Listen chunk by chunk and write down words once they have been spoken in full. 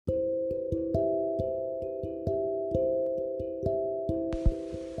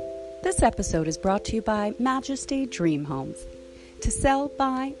This episode is brought to you by Majesty Dream Homes. To sell,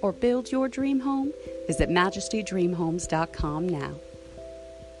 buy, or build your dream home, visit MajestyDreamHomes.com now.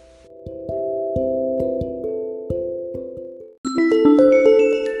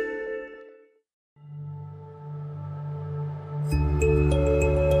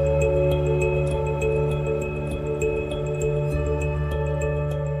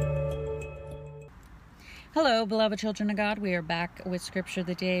 Hello, beloved children of God. We are back with Scripture of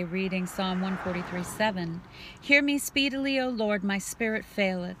the Day, reading Psalm 143:7. Hear me speedily, O Lord, my spirit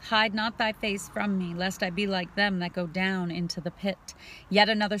faileth. Hide not thy face from me, lest I be like them that go down into the pit. Yet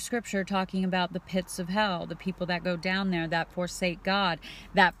another scripture talking about the pits of hell, the people that go down there, that forsake God,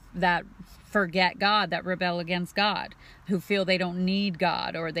 that forget God, that rebel against God, who feel they don't need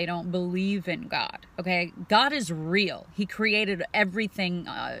God or they don't believe in God. Okay, God is real. He created everything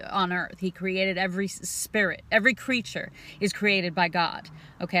on earth. He created every spirit. Every creature is created by God.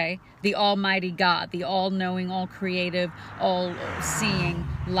 Okay, the Almighty God, the all-knowing, all-creative, all-seeing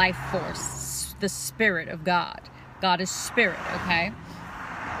life force, the Spirit of God. God is spirit. Okay.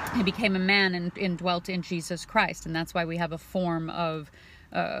 He became a man and dwelt in Jesus Christ, and that's why we have a form of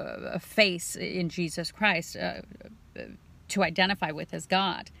a face in Jesus Christ to identify with as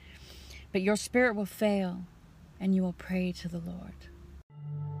God. But your spirit will fail, and you will pray to the Lord.